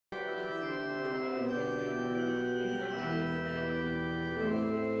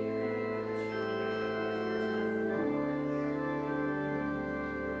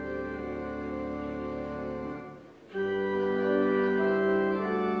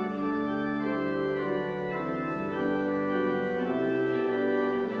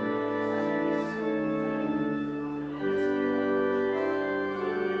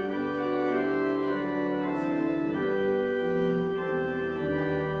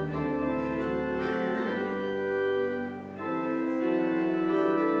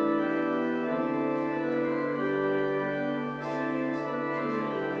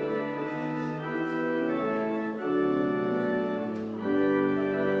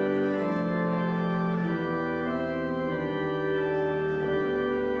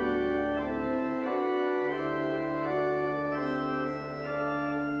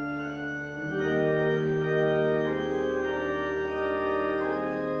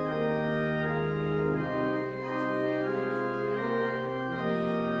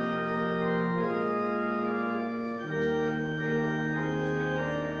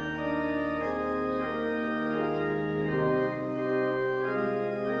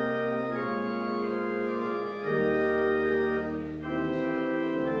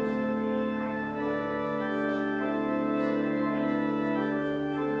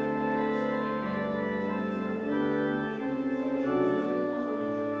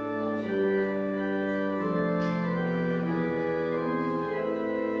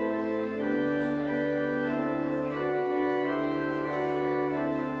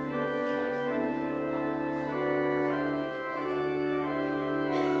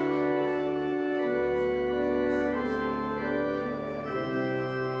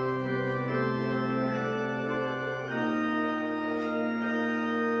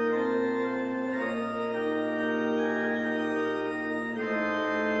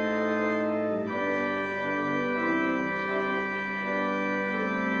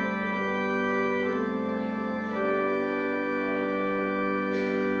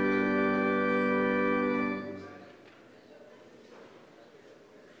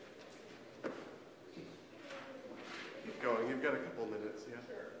we've got a couple minutes, yeah.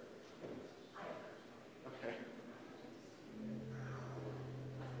 Sure. Okay.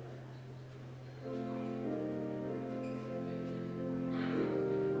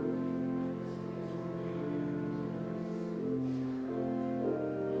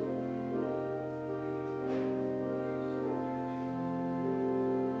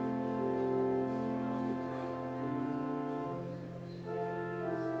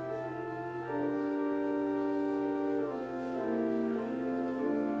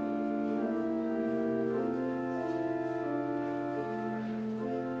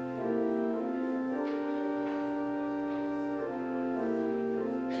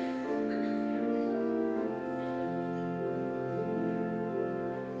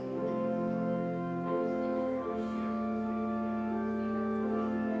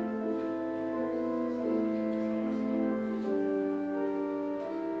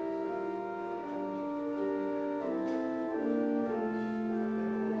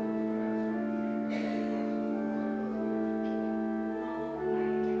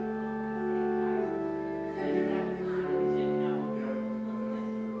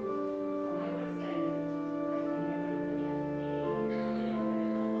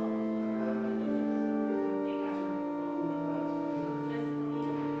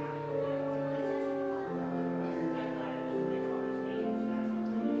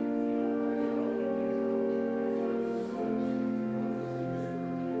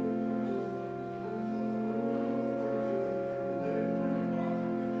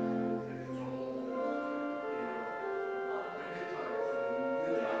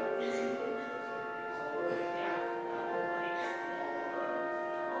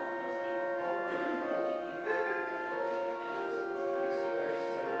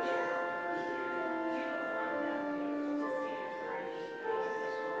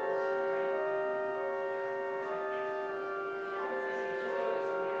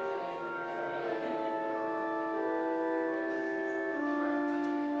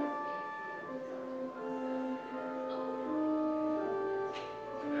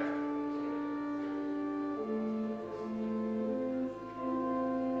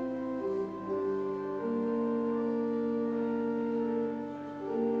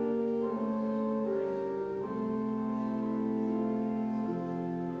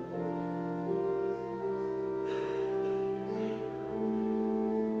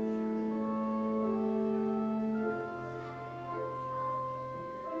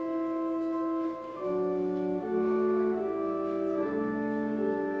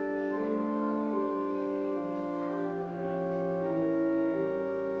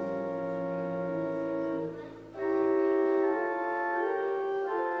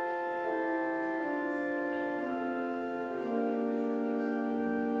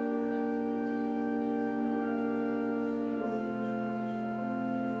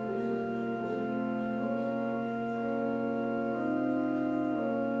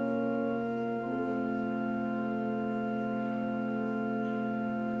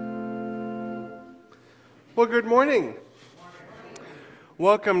 Well, good morning.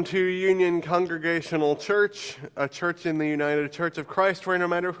 Welcome to Union-Congregational Church, a church in the United Church of Christ, where no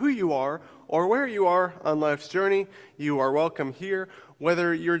matter who you are or where you are on life's journey, you are welcome here.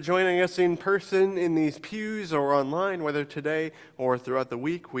 Whether you're joining us in person in these pews or online, whether today or throughout the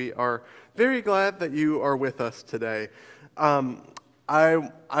week, we are very glad that you are with us today. I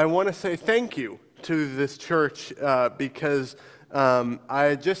want to say thank you to this church because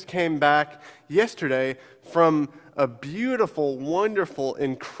I just came back yesterday from a beautiful, wonderful,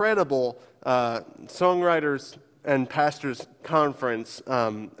 incredible songwriters and pastors conference,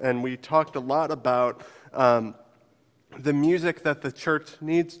 and we talked a lot about the music that the church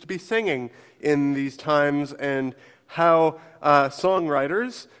needs to be singing in these times and how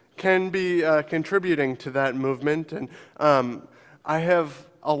songwriters can be contributing to that movement. And I have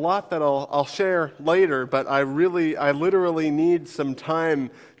a lot that I'll share later, but I literally need some time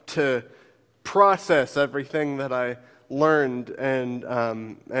to process everything that I learned, and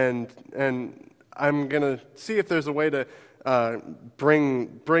I'm gonna see if there's a way to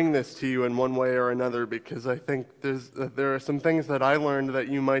bring this to you in one way or another, because I think there are some things that I learned that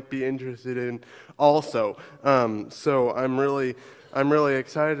you might be interested in also. So I'm really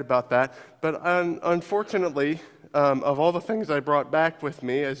excited about that. But unfortunately, of all the things I brought back with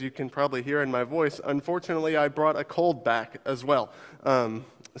me, as you can probably hear in my voice, unfortunately I brought a cold back as well.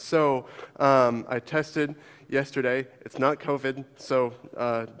 So I tested yesterday. It's not COVID, so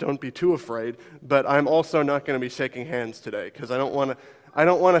don't be too afraid. But I'm also not going to be shaking hands today because I don't want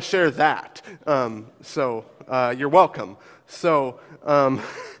to share that. So you're welcome. So I'm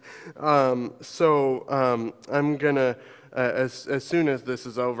gonna as soon as this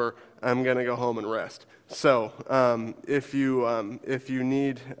is over, I'm going to go home and rest. So if you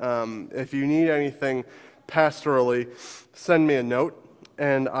need anything pastorally, send me a note,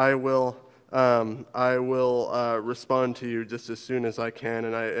 and I will respond to you just as soon as I can.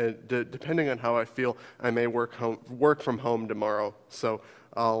 And depending on how I feel, I may work from home tomorrow. So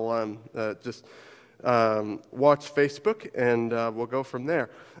I'll just watch Facebook, and we'll go from there.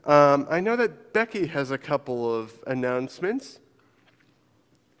 I know that Becky has a couple of announcements.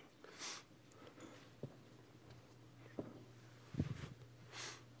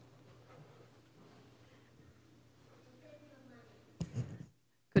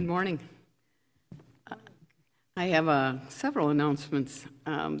 Good morning. I have several announcements.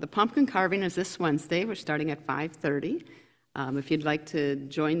 The pumpkin carving is this Wednesday. We're starting at 5:30. If you'd like to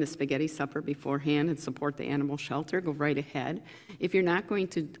join the spaghetti supper beforehand and support the animal shelter, go right ahead. If you're not going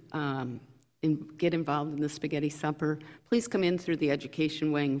to get involved in the spaghetti supper, please come in through the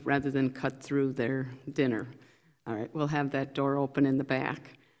education wing rather than cut through their dinner. All right, we'll have that door open in the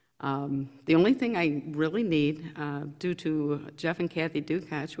back. The only thing I really need, due to Jeff and Kathy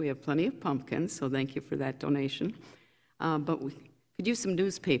Dukac, we have plenty of pumpkins, so thank you for that donation. But we could use some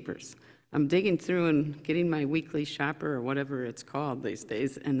newspapers. I'm digging through and getting my weekly shopper, or whatever it's called these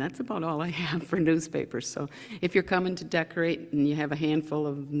days, and that's about all I have for newspapers. So if you're coming to decorate and you have a handful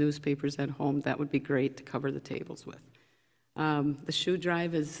of newspapers at home, that would be great to cover the tables with. The shoe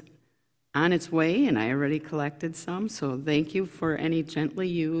drive is on its way, and I already collected some, so thank you for any gently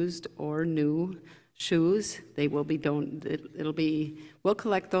used or new shoes. They will be we'll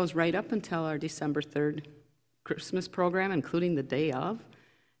collect those right up until our December 3rd Christmas program, including the day of,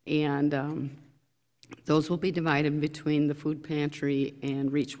 and those will be divided between the food pantry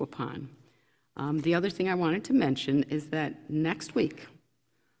and Reach Waupun. The other thing I wanted to mention is that next week,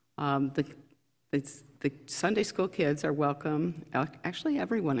 the Sunday school kids are welcome, actually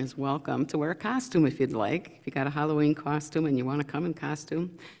everyone is welcome, to wear a costume if you'd like. If you got a Halloween costume and you want to come in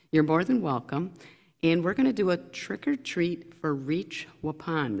costume, you're more than welcome. And we're going to do a trick-or-treat for Reach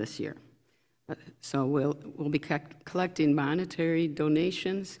Waupun this year. So we'll be collecting monetary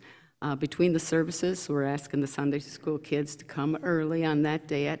donations between the services. So we're asking the Sunday school kids to come early on that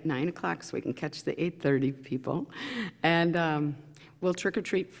day at 9 o'clock so we can catch the 8:30 people. And we'll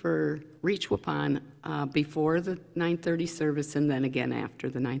trick-or-treat for Reach Waupun before the 9:30 service and then again after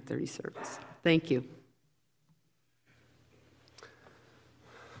the 9:30 service. Thank you.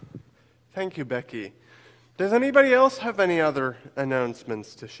 Thank you, Becky. Does anybody else have any other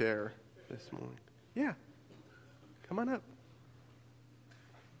announcements to share this morning? Yeah, come on up.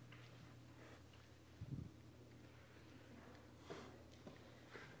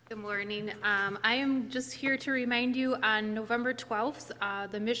 Good morning. I am just here to remind you on November 12th,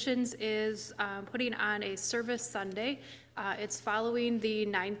 the Missions is putting on a service Sunday. It's following the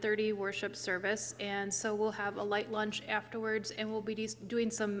 9:30 worship service, and so we'll have a light lunch afterwards, and we'll be doing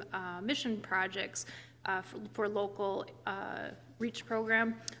some mission projects for local Reach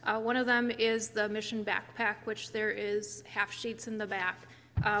program. One of them is the mission backpack, which there is half sheets in the back.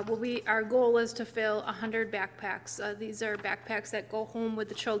 Our goal is to fill 100 backpacks. These are backpacks that go home with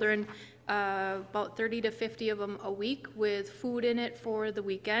the children, about 30 to 50 of them a week, with food in it for the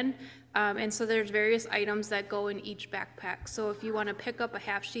weekend. And so there's various items that go in each backpack. So if you want to pick up a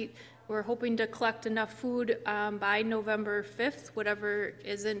half sheet, we're hoping to collect enough food by November 5th. Whatever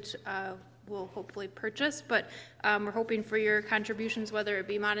isn't, we'll hopefully purchase, but we're hoping for your contributions, whether it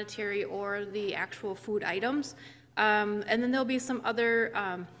be monetary or the actual food items. And then there'll be some other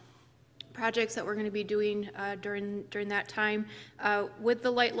projects that we're going to be doing during that time. With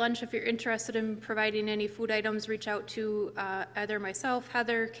the light lunch, if you're interested in providing any food items, reach out to either myself,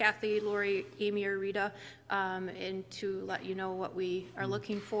 Heather, Kathy, Lori, Amy, or Rita, and to let you know what we are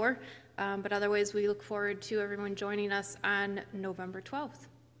looking for. But otherwise, we look forward to everyone joining us on November 12th.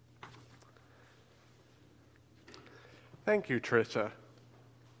 Thank you, Tricia.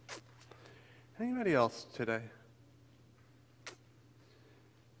 Anybody else today?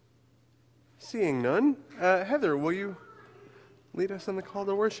 Seeing none, Heather, will you lead us in the call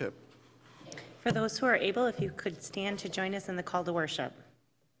to worship? For those who are able, if you could stand to join us in the call to worship.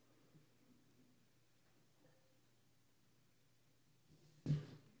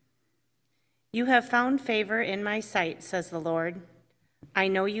 You have found favor in my sight, says the Lord. I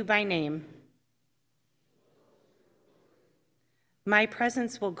know you by name. My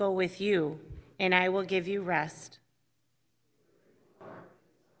presence will go with you, and I will give you rest.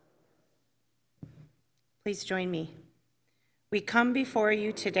 Please join me. We come before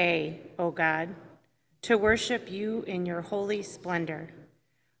you today, O God, to worship you in your holy splendor.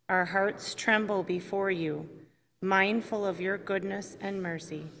 Our hearts tremble before you, mindful of your goodness and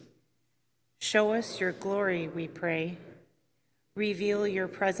mercy. Show us your glory, we pray. Reveal your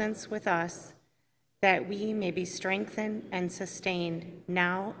presence with us, that we may be strengthened and sustained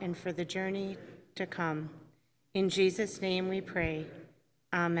now and for the journey to come. In Jesus' name we pray.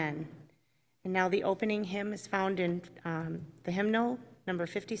 Amen. And now the opening hymn is found in the hymnal, number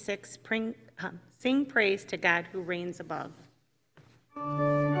 56, Sing Praise to God Who Reigns Above.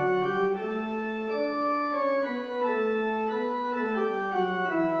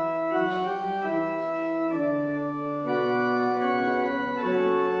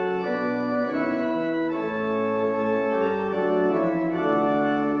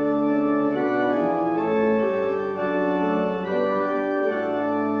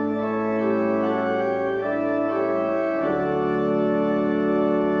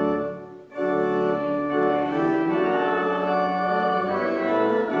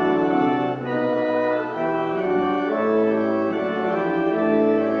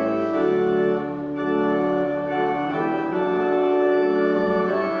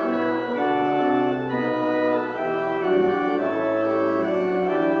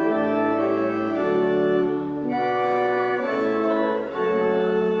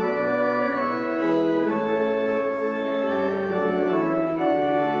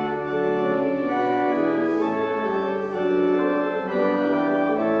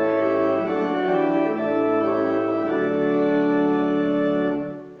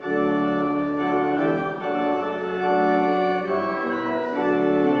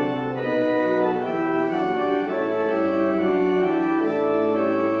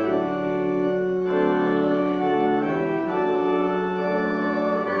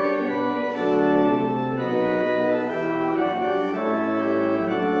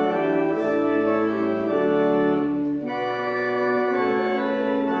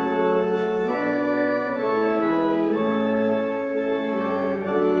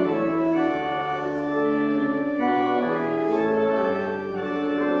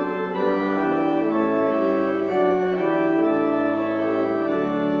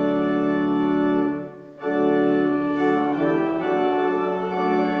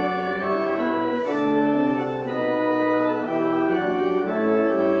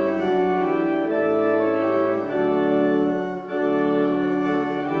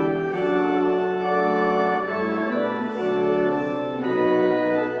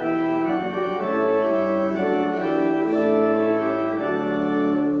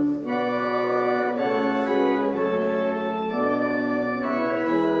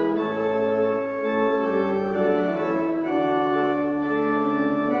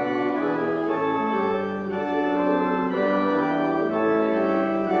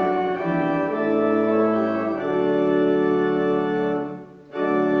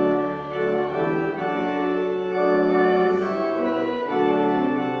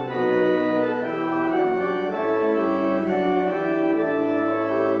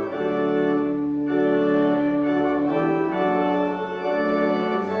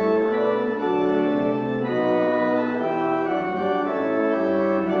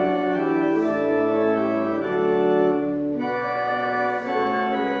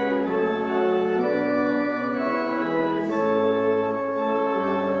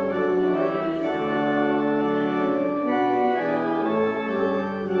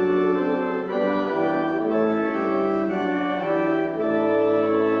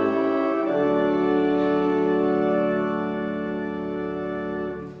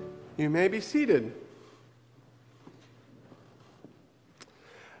 You may be seated.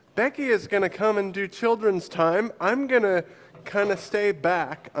 Becky is going to come and do children's time. I'm going to kind of stay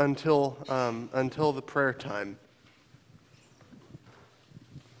back until the prayer time.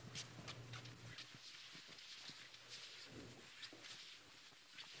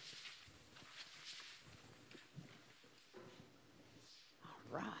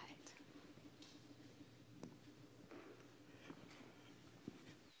 All right.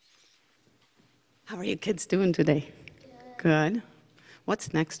 How are you kids doing today? Good.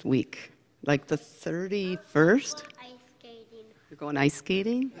 What's next week? Like the 31st? Ice skating. You're going ice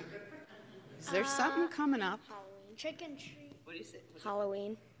skating? Is there something coming up? Halloween. Trick and treat. What do you say?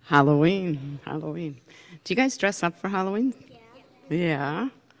 Halloween. Halloween. Do you guys dress up for Halloween? Yeah. Yeah?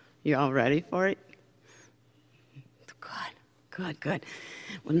 You all ready for it? Good.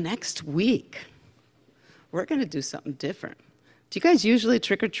 Well, next week, we're going to do something different. Do you guys usually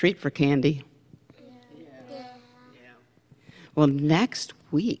trick or treat for candy? Yeah. Well, next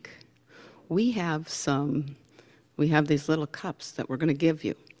week, we have these little cups that we're going to give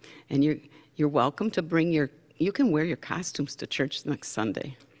you. And you're welcome to bring you can wear your costumes to church next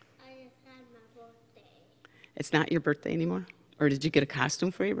Sunday. I just had my birthday. It's not your birthday anymore? Or did you get a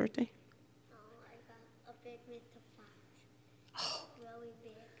costume for your birthday? Oh, I got a big Mr. Fox. Really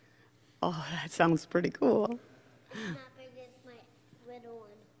big. Oh, that sounds pretty cool. It's not big as my little one.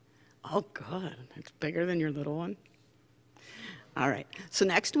 Oh, good. It's bigger than your little one. All right. So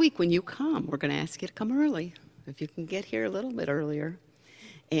next week when you come, we're going to ask you to come early, if you can get here a little bit earlier.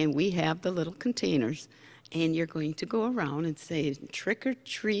 And we have the little containers. And you're going to go around and say, trick or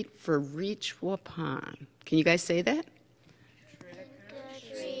treat for Reach Waupun. Can you guys say that?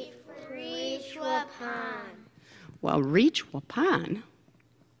 Reach Waupun. Well, Reach Waupun,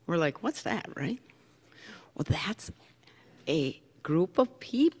 we're like, what's that, right? Well, that's a group of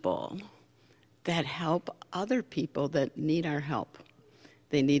people that help other people that need our help.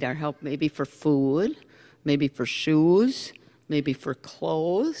 They need our help maybe for food, maybe for shoes, maybe for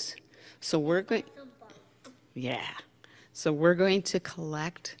clothes. So we're going, yeah. So we're going to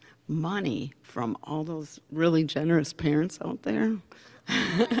collect money from all those really generous parents out there.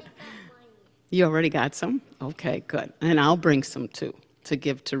 You already got some? Okay, good. And I'll bring some too to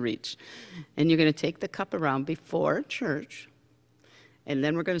give to Reach. And you're going to take the cup around before church. And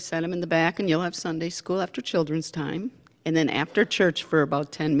then we're going to set them in the back, and you'll have Sunday school after children's time. And then after church for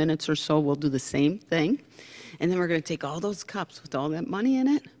about 10 minutes or so, we'll do the same thing. And then we're going to take all those cups with all that money in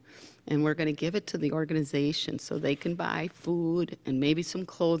it, and we're going to give it to the organization so they can buy food and maybe some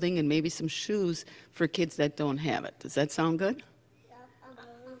clothing and maybe some shoes for kids that don't have it. Does that sound good?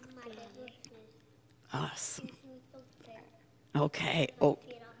 My business Awesome. is so big. Okay. Oh,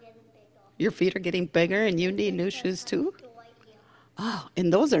 Feet are getting bigger. your feet are getting bigger, and you need new shoes too? To right here. Oh,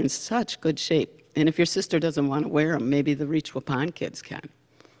 and those are in such good shape. And if your sister doesn't want to wear them, maybe the Reach Waupun kids can,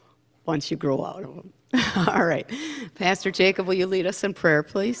 once you grow out of them. All right. Pastor Jacob, will you lead us in prayer,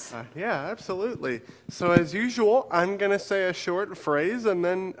 please? Yeah, absolutely. So as usual, I'm going to say a short phrase, and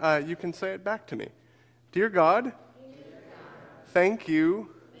then you can say it back to me. Dear God, thank you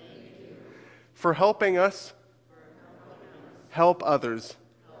for helping us help others.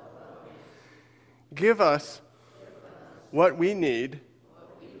 Give us what we need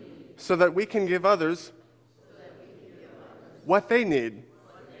so that we can give others what they need.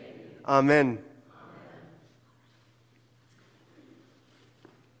 Amen.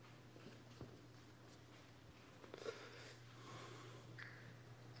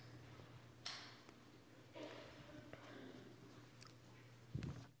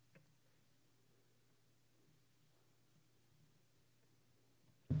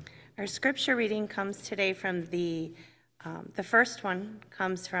 Our scripture reading comes today from the first one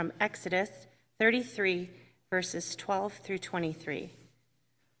comes from Exodus 33, verses 12 through 23.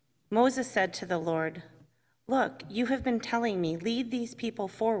 Moses said to the Lord, "Look, you have been telling me, lead these people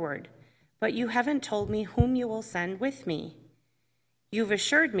forward, but you haven't told me whom you will send with me. You've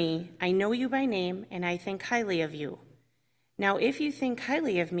assured me, I know you by name, and I think highly of you. Now, if you think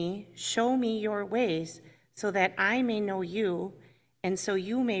highly of me, show me your ways so that I may know you, and so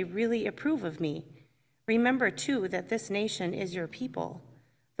you may really approve of me. Remember, too, that this nation is your people."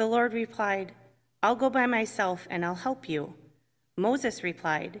 The Lord replied, "I'll go by myself and I'll help you." Moses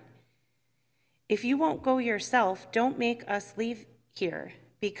replied, "If you won't go yourself, don't make us leave here,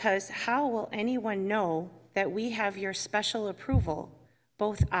 because how will anyone know that we have your special approval,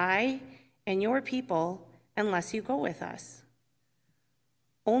 both I and your people, unless you go with us?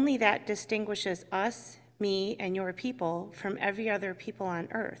 Only that distinguishes us, me, and your people from every other people on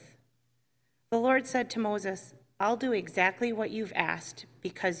earth." The Lord said to Moses, "I'll do exactly what you've asked,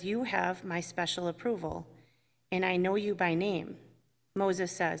 because you have my special approval, and I know you by name."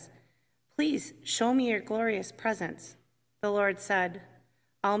 Moses says, "Please show me your glorious presence." The Lord said,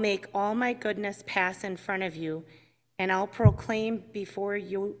 "I'll make all my goodness pass in front of you, and I'll proclaim before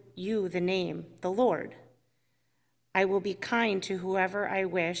you the name, the Lord. I will be kind to whoever I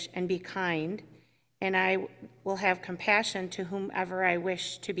wish and be kind, and I will have compassion to whomever I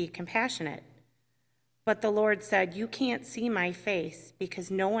wish to be compassionate." But the Lord said, "You can't see my face, because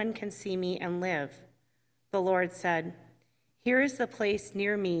no one can see me and live." The Lord said, "Here is the place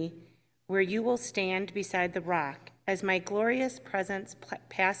near me where you will stand beside the rock. As my glorious presence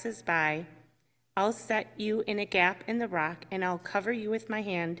passes by, I'll set you in a gap in the rock, and I'll cover you with my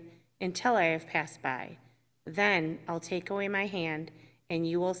hand until I have passed by. Then I'll take away my hand, and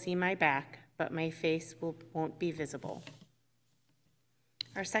you will see my back, but my face won't be visible."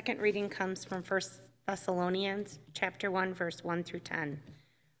 Our second reading comes from 1 Thessalonians chapter 1, verse 1 through 10.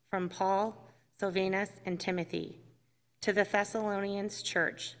 From Paul, Silvanus, and Timothy, to the Thessalonians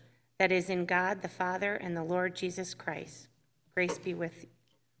church that is in God the Father and the Lord Jesus Christ. Grace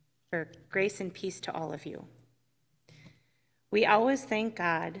and peace to all of you. We always thank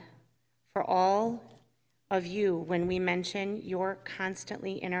God for all of you when we mention you're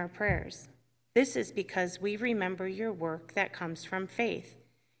constantly in our prayers. This is because we remember your work that comes from faith,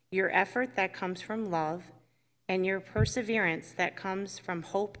 your effort that comes from love, and your perseverance that comes from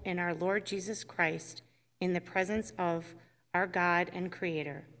hope in our Lord Jesus Christ in the presence of our God and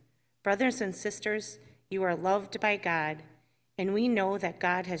Creator. Brothers and sisters, you are loved by God, and we know that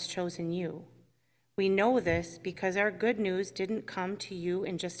God has chosen you. We know this because our good news didn't come to you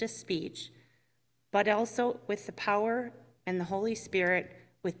in just a speech, but also with the power and the Holy Spirit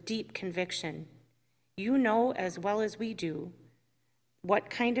with deep conviction. You know as well as we do what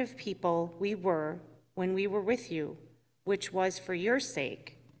kind of people we were when we were with you, which was for your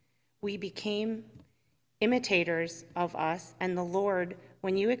sake. We became imitators of us and the Lord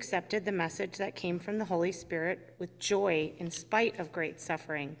when you accepted the message that came from the Holy Spirit with joy in spite of great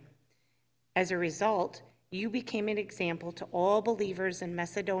suffering. As a result, you became an example to all believers in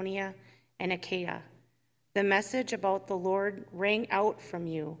Macedonia and Achaia. The message about the Lord rang out from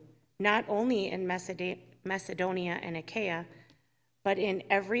you, not only in Macedonia and Achaia, but in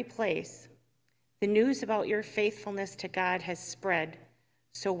every place. The news about your faithfulness to God has spread,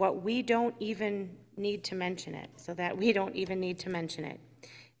 so that we don't even need to mention it.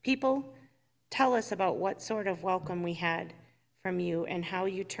 People tell us about what sort of welcome we had from you and how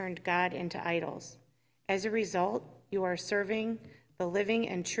you turned God into idols. As a result, you are serving the living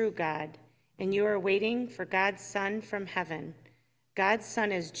and true God, and you are waiting for God's Son from heaven. God's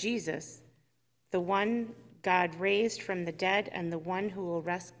Son is Jesus, the one God raised from the dead and the one who will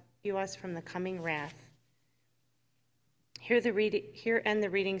rescue us from the coming wrath. Here end the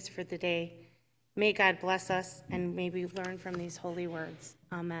readings for the day. May God bless us, and may we learn from these holy words.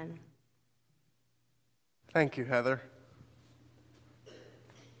 Amen. Thank you, Heather.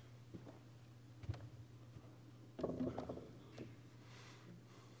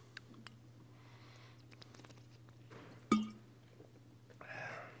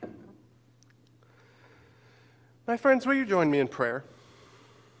 My friends, will you join me in prayer?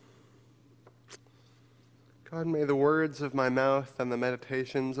 God, may the words of my mouth and the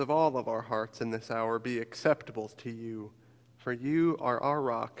meditations of all of our hearts in this hour be acceptable to you, for you are our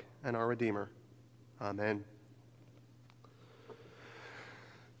rock and our Redeemer. Amen.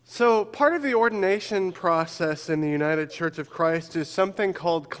 So, part of the ordination process in the United Church of Christ is something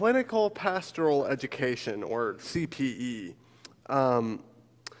called clinical pastoral education, or CPE.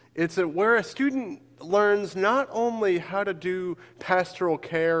 It's where a student learns not only how to do pastoral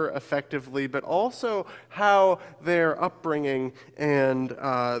care effectively, but also how their upbringing and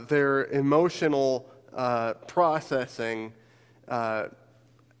their emotional processing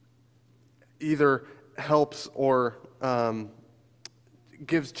either helps or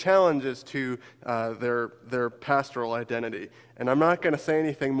gives challenges to their pastoral identity. And I'm not going to say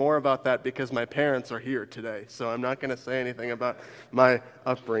anything more about that because my parents are here today, so I'm not going to say anything about my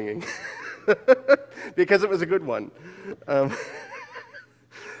upbringing because it was a good one.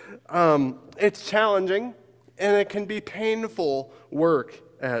 It's challenging, and it can be painful work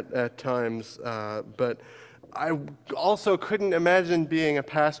at times, but I also couldn't imagine being a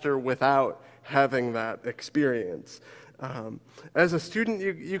pastor without having that experience. As a student,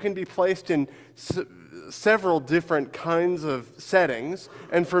 you can be placed in several different kinds of settings,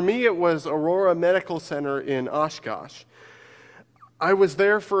 and for me it was Aurora Medical Center in Oshkosh. I was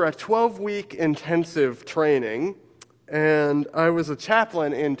there for a 12-week intensive training, and I was a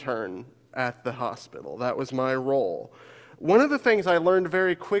chaplain intern at the hospital. That was my role. One of the things I learned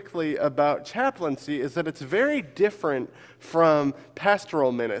very quickly about chaplaincy is that it's very different from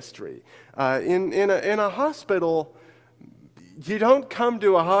pastoral ministry. In a hospital, you don't come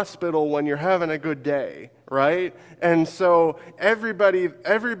to a hospital when you're having a good day, right? And so everybody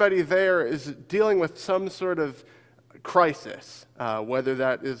there is dealing with some sort of crisis, whether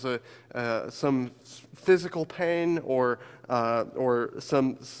that is some physical pain or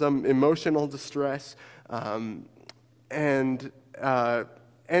some emotional distress, and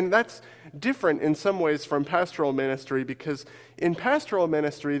that's different in some ways from pastoral ministry, because in pastoral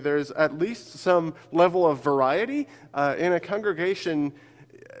ministry there's at least some level of variety. In a congregation,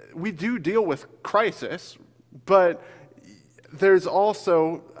 we do deal with crisis, but there's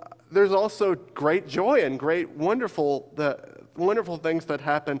also great joy and great wonderful things that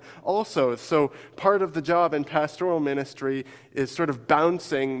happen also. So part of the job in pastoral ministry is sort of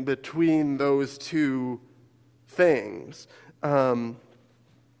bouncing between those two things.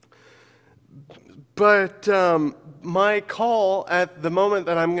 But my call at the moment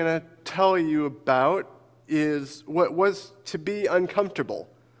that I'm going to tell you about is what was to be uncomfortable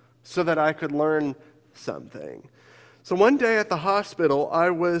so that I could learn something. So one day at the hospital, I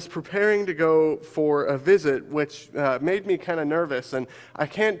was preparing to go for a visit, which made me kind of nervous. And I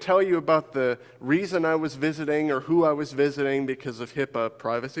can't tell you about the reason I was visiting or who I was visiting because of HIPAA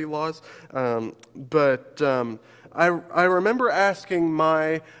privacy laws. But I remember asking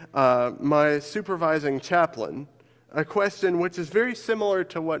my supervising chaplain a question which is very similar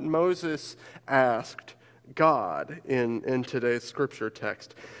to what Moses asked God in today's scripture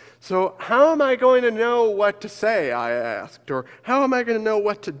text. So how am I going to know what to say, I asked, or how am I going to know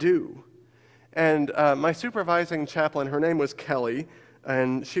what to do? And my supervising chaplain, her name was Kelly,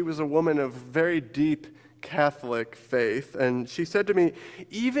 and she was a woman of very deep Catholic faith, and she said to me,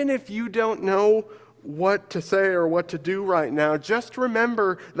 even if you don't know what to say or what to do right now, just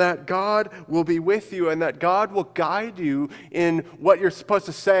remember that God will be with you and that God will guide you in what you're supposed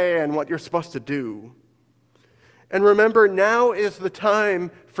to say and what you're supposed to do. And remember, now is the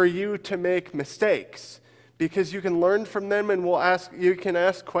time for you to make mistakes, because you can learn from them, and you can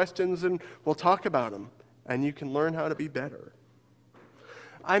ask questions and we'll talk about them, and you can learn how to be better.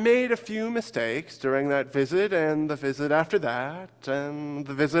 I made a few mistakes during that visit, and the visit after that, and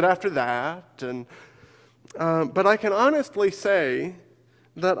the visit after that, but I can honestly say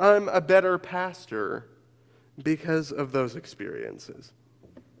that I'm a better pastor because of those experiences.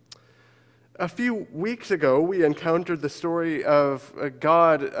 A few weeks ago, we encountered the story of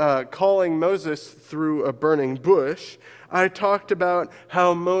God calling Moses through a burning bush. I talked about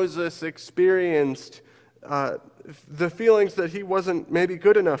how Moses experienced the feelings that he wasn't maybe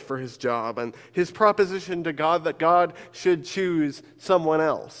good enough for his job, and his proposition to God that God should choose someone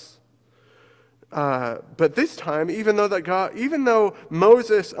else. But this time, even though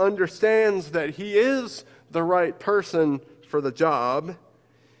Moses understands that he is the right person for the job,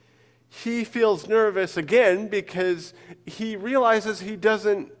 he feels nervous again because he realizes he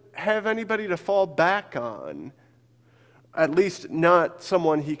doesn't have anybody to fall back on, at least not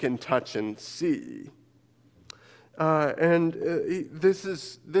someone he can touch and see. This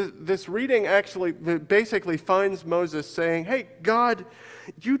reading actually basically finds Moses saying, "Hey, God,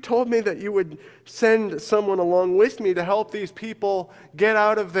 you told me that you would send someone along with me to help these people get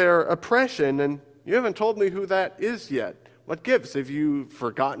out of their oppression, and you haven't told me who that is yet. What gives? Have you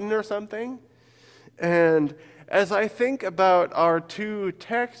forgotten or something?" And as I think about our two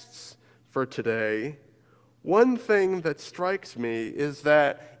texts for today, one thing that strikes me is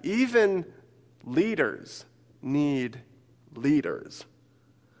that even leaders need leaders.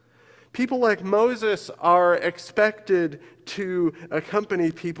 People like Moses are expected to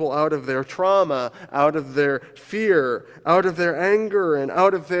accompany people out of their trauma, out of their fear, out of their anger, and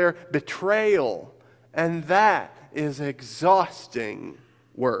out of their betrayal. And that is exhausting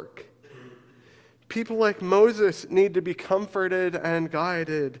work. People like Moses need to be comforted and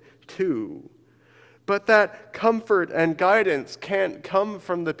guided too. But that comfort and guidance can't come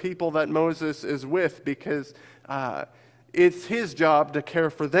from the people that Moses is with, because it's his job to care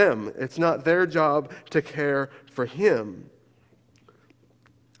for them. It's not their job to care for him.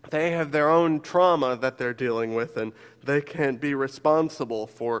 They have their own trauma that they're dealing with, and they can't be responsible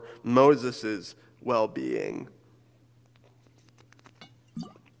for Moses' well-being.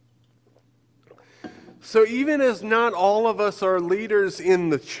 So even as not all of us are leaders in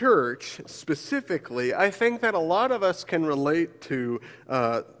the church specifically, I think that a lot of us can relate to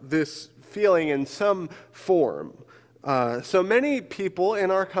this feeling in some form. So many people in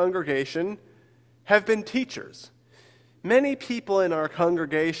our congregation have been teachers. Many people in our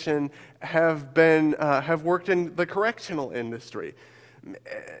congregation have worked in the correctional industry.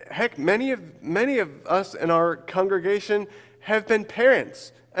 Heck, many of us in our congregation have been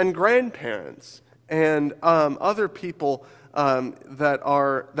parents and grandparents, and other people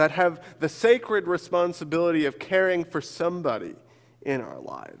that have the sacred responsibility of caring for somebody in our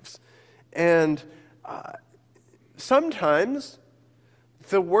lives. And sometimes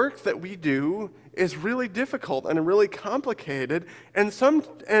the work that we do is really difficult and really complicated, and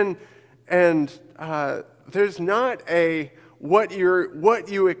there's not a what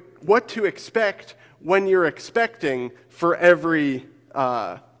to expect when you're expecting for every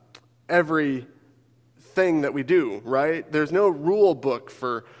thing that we do, right? There's no rule book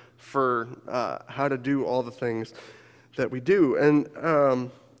for how to do all the things that we do. And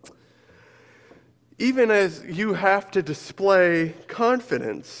even as you have to display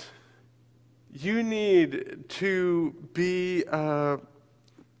confidence, you need to be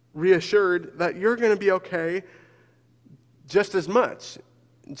reassured that you're going to be okay just as much,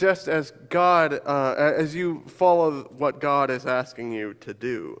 just as God, as you follow what God is asking you to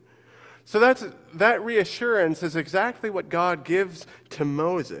do. So that reassurance is exactly what God gives to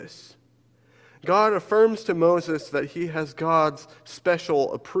Moses. God affirms to Moses that he has God's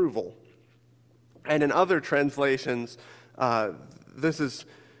special approval. And in other translations, this is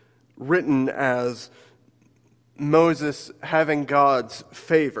written as Moses having God's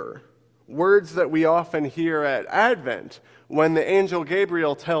favor. Words that we often hear at Advent when the angel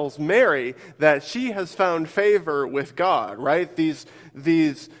Gabriel tells Mary that she has found favor with God, right? These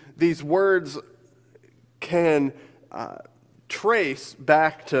words can trace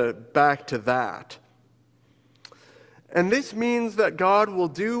back to that. And this means that God will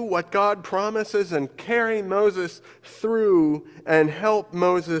do what God promises and carry Moses through and help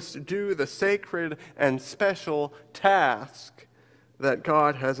Moses do the sacred and special task that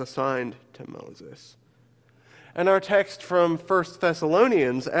God has assigned to Moses. And our text from 1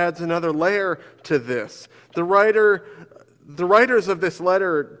 Thessalonians adds another layer to this. The writers of this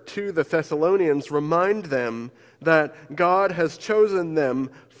letter to the Thessalonians remind them that God has chosen them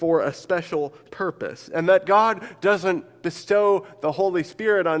for a special purpose, and that God doesn't bestow the Holy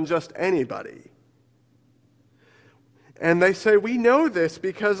Spirit on just anybody. And they say, we know this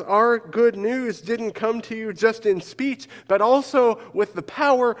because our good news didn't come to you just in speech, but also with the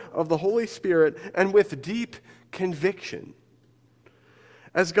power of the Holy Spirit and with deep conviction.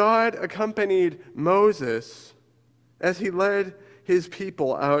 As God accompanied Moses as he led his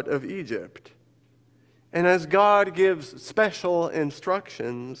people out of Egypt, and as God gives special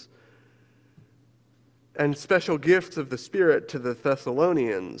instructions and special gifts of the Spirit to the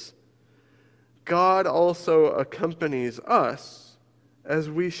Thessalonians, God also accompanies us as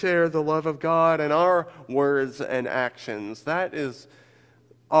we share the love of God in our words and actions. That is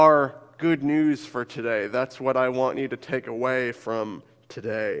our good news for today. That's what I want you to take away from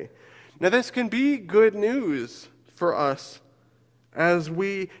today. Now, this can be good news for us as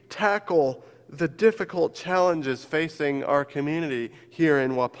we tackle the difficult challenges facing our community here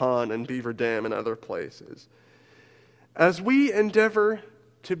in Waupun and Beaver Dam and other places. As we endeavor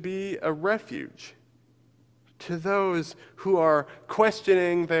to be a refuge to those who are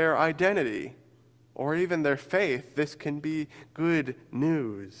questioning their identity or even their faith, this can be good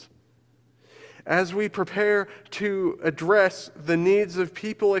news. As we prepare to address the needs of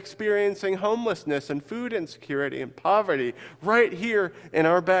people experiencing homelessness and food insecurity and poverty right here in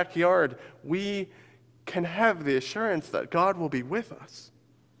our backyard, we can have the assurance that God will be with us.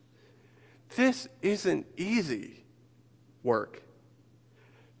 This isn't easy work.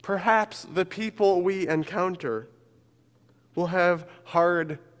 Perhaps the people we encounter will have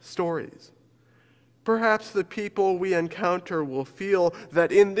hard stories. Perhaps the people we encounter will feel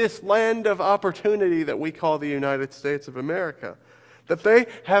that in this land of opportunity that we call the United States of America, that they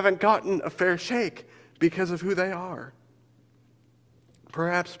haven't gotten a fair shake because of who they are.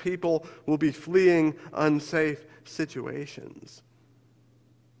 Perhaps people will be fleeing unsafe situations.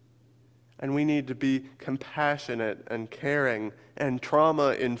 And we need to be compassionate and caring and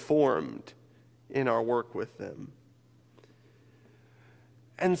trauma-informed in our work with them.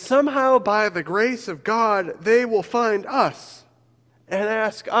 And somehow, by the grace of God, they will find us and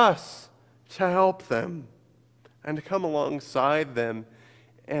ask us to help them and to come alongside them.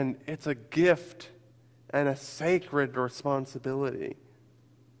 And it's a gift and a sacred responsibility.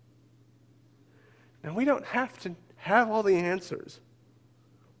 Now, we don't have to have all the answers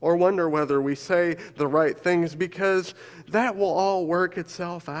or wonder whether we say the right things, because that will all work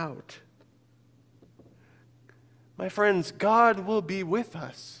itself out. My friends, God will be with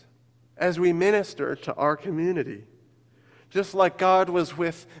us as we minister to our community. Just like God was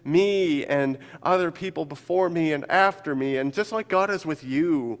with me and other people before me and after me, and just like God is with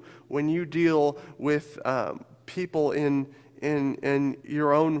you when you deal with people in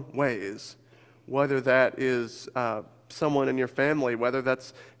your own ways, whether that is someone in your family, whether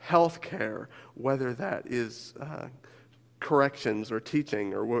that's health care, whether that is corrections or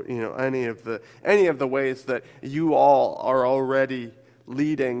teaching, or any of the ways that you all are already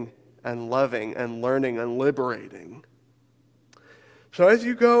leading and loving and learning and liberating. So as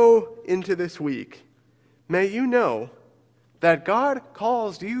you go into this week, may you know that God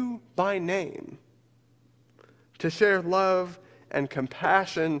calls you by name to share love and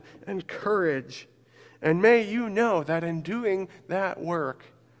compassion and courage. And may you know that in doing that work,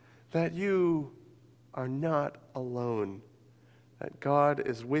 that you are not alone, that God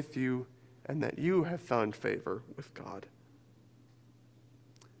is with you, and that you have found favor with God.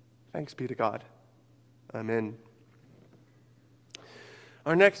 Thanks be to God. Amen.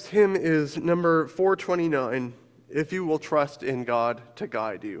 Our next hymn is number 429, If You Will Trust in God to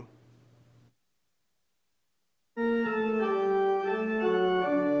Guide You.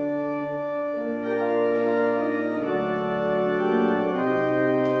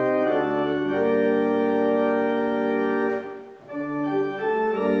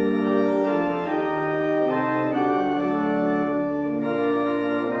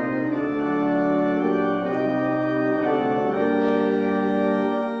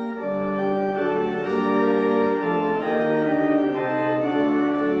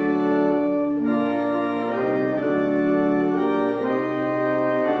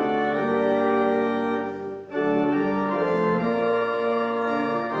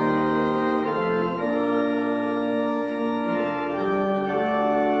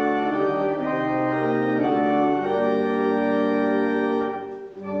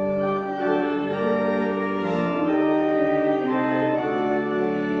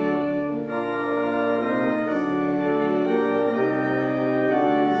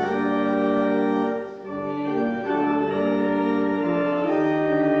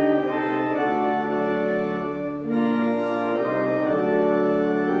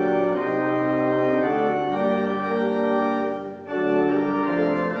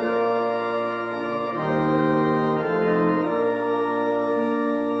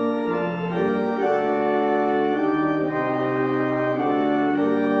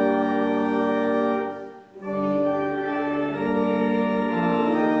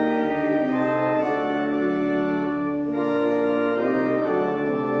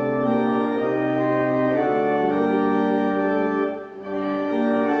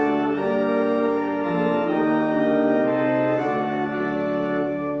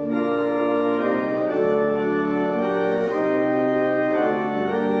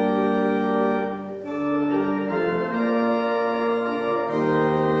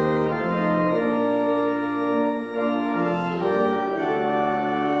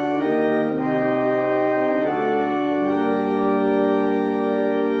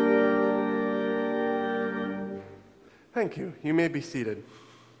 Thank you. You may be seated.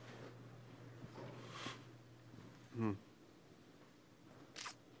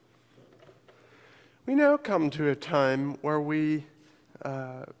 We now come to a time where we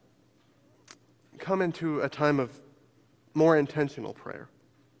come into a time of more intentional prayer.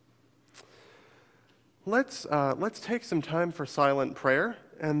 Let's take some time for silent prayer,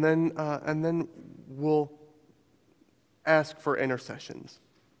 and then we'll ask for intercessions.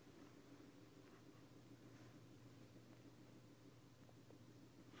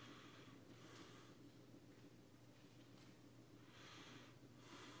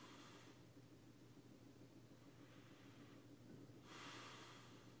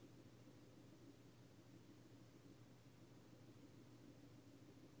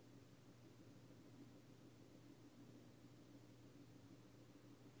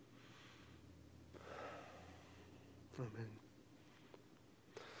 Amen.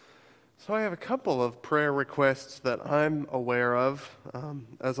 So I have a couple of prayer requests that I'm aware of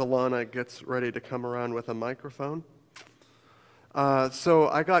as Alana gets ready to come around with a microphone. So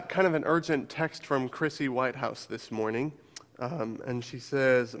I got kind of an urgent text from Chrissy Whitehouse this morning, and she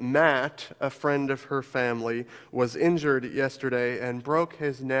says, Matt, a friend of her family, was injured yesterday and broke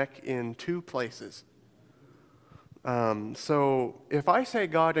his neck in 2 places. So if I say,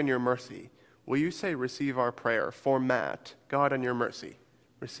 God in your mercy, will you say, receive our prayer for Matt, God in your mercy,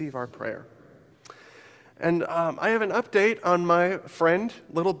 receive our prayer. And I have an update on my friend,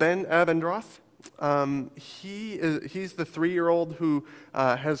 little Ben Abendroth. He's the 3-year-old who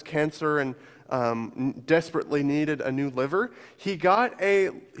has cancer and desperately needed a new liver. He got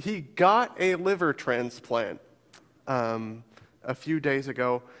a liver transplant a few days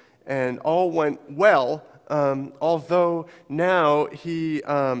ago, and all went well. Although now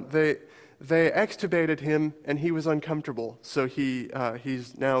they extubated him and he was uncomfortable, so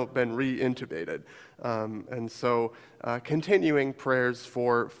he's now been re-intubated. And so continuing prayers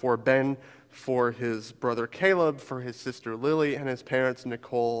for Ben, for his brother Caleb, for his sister Lily, and his parents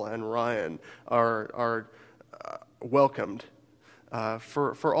Nicole and Ryan are welcomed.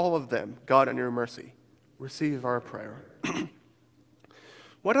 For all of them, God in your mercy, receive our prayer.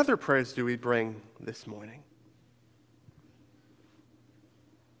 What other prayers do we bring this morning?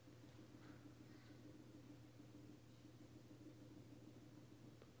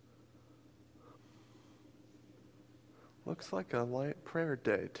 Looks like a light prayer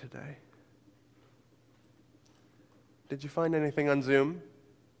day today. Did you find anything on Zoom?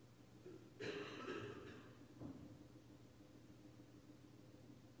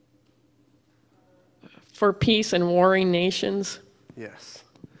 For peace in warring nations. Yes.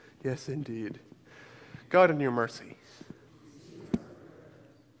 Yes, indeed. God in your mercy.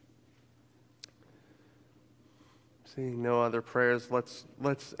 Seeing no other prayers, let's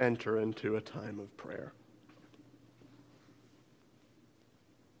enter into a time of prayer.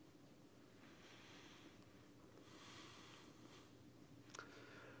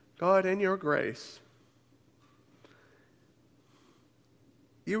 God, in your grace,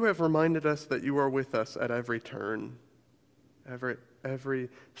 you have reminded us that you are with us at every turn, every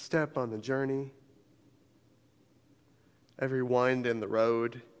step on the journey, every wind in the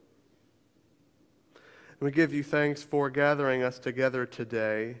road. And we give you thanks for gathering us together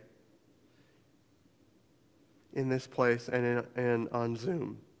today in this place and on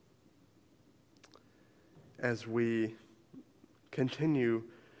Zoom as we continue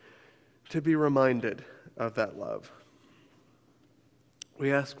to be reminded of that love.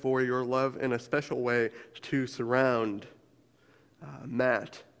 We ask for your love in a special way to surround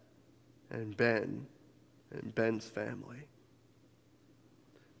Matt and Ben and Ben's family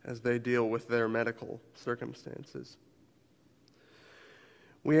as they deal with their medical circumstances.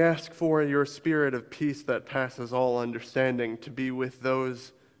 We ask for your spirit of peace that passes all understanding to be with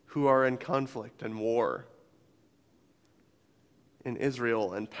those who are in conflict and war in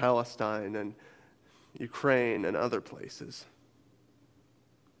Israel and Palestine and Ukraine and other places.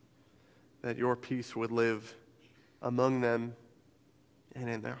 That your peace would live among them and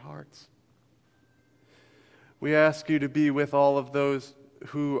in their hearts. We ask you to be with all of those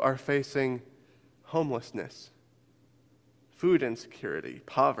who are facing homelessness, food insecurity,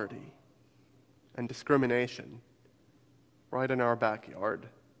 poverty, and discrimination right in our backyard.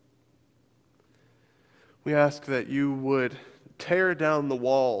 We ask that you would tear down the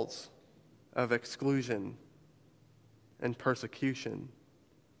walls of exclusion and persecution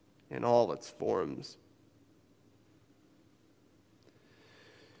in all its forms.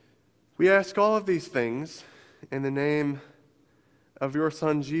 We ask all of these things in the name of your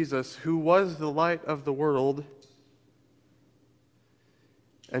Son Jesus, who was the light of the world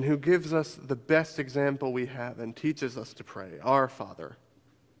and who gives us the best example we have and teaches us to pray, Our Father,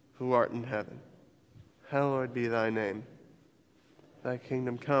 who art in heaven, hallowed be thy name. Thy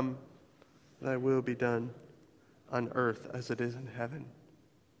kingdom come, thy will be done, on earth as it is in heaven.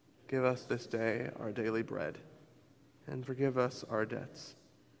 Give us this day our daily bread, and forgive us our debts,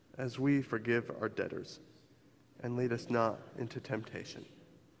 as we forgive our debtors. And lead us not into temptation,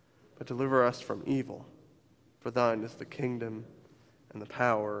 but deliver us from evil. For thine is the kingdom, and the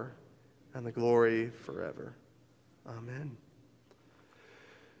power, and the glory forever. Amen.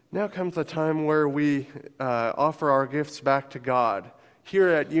 Now comes the time where we offer our gifts back to God. Here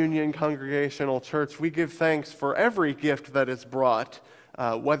at Union-Congregational Church, we give thanks for every gift that is brought,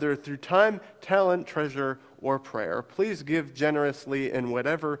 whether through time, talent, treasure, or prayer. Please give generously in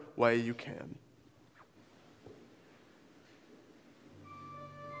whatever way you can.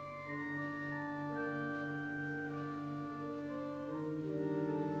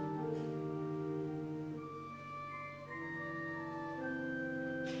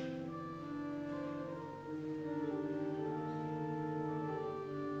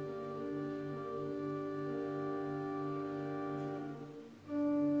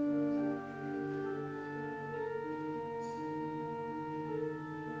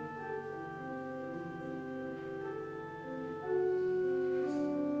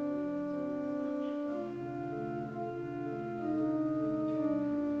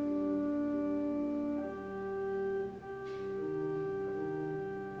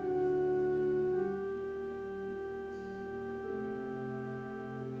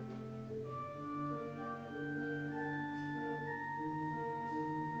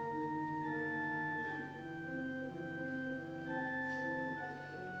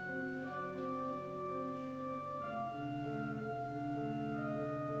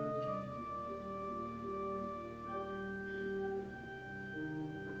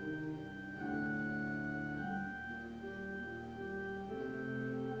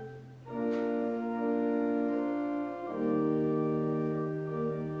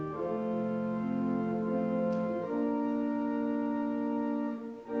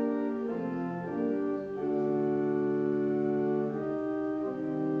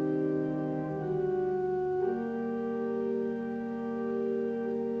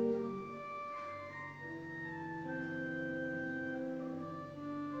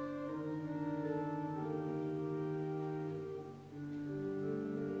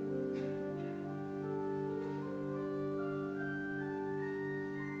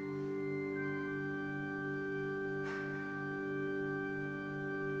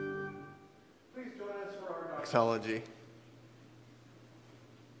 Doxology.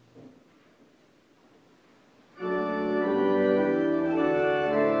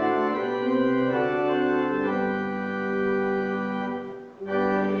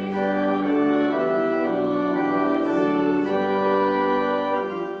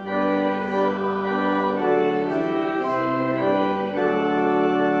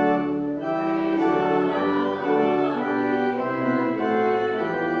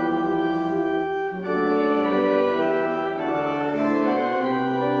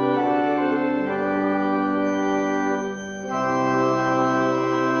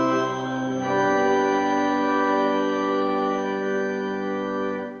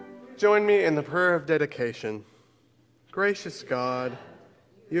 Join me in the prayer of dedication. Gracious God,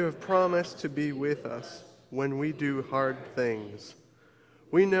 you have promised to be with us when we do hard things.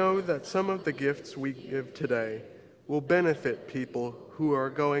 We know that some of the gifts we give today will benefit people who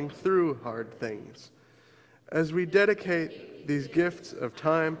are going through hard things. As we dedicate these gifts of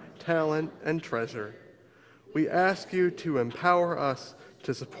time, talent, and treasure, we ask you to empower us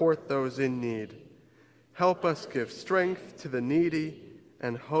to support those in need. Help us give strength to the needy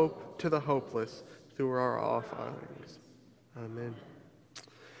and hope to the hopeless through our offerings. Amen.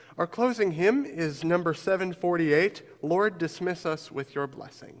 Our closing hymn is number 748, Lord, Dismiss Us with Your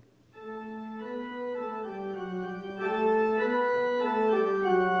Blessing.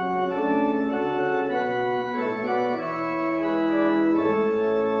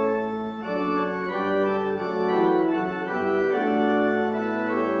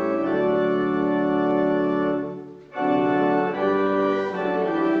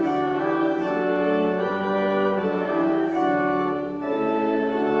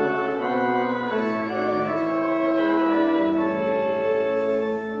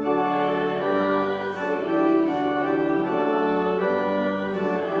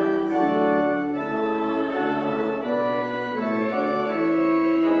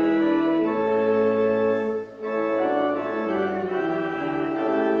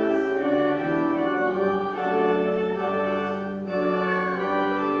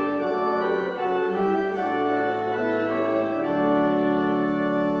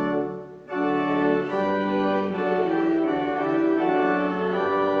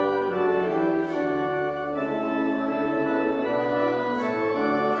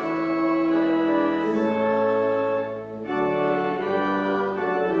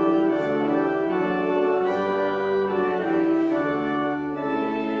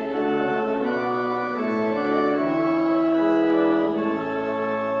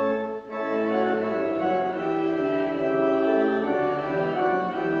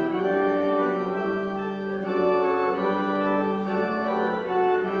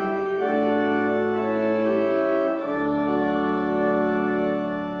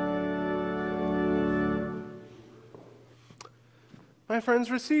 My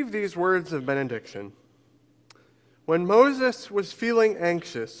friends, receive these words of benediction. When Moses was feeling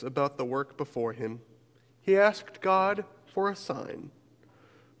anxious about the work before him, he asked God for a sign.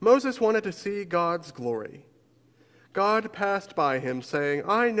 Moses wanted to see God's glory. God passed by him, saying,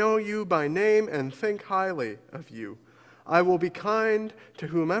 I know you by name and think highly of you. I will be kind to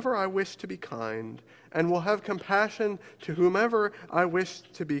whomever I wish to be kind, and will have compassion to whomever I wish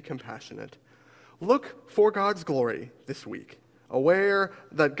to be compassionate. Look for God's glory this week, aware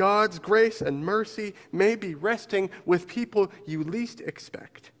that God's grace and mercy may be resting with people you least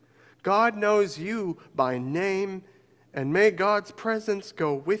expect. God knows you by name, and may God's presence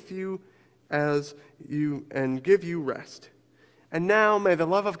go with you and give you rest. And now may the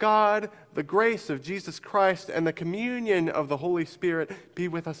love of God, the grace of Jesus Christ, and the communion of the Holy Spirit be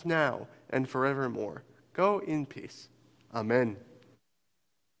with us now and forevermore. Go in peace. Amen.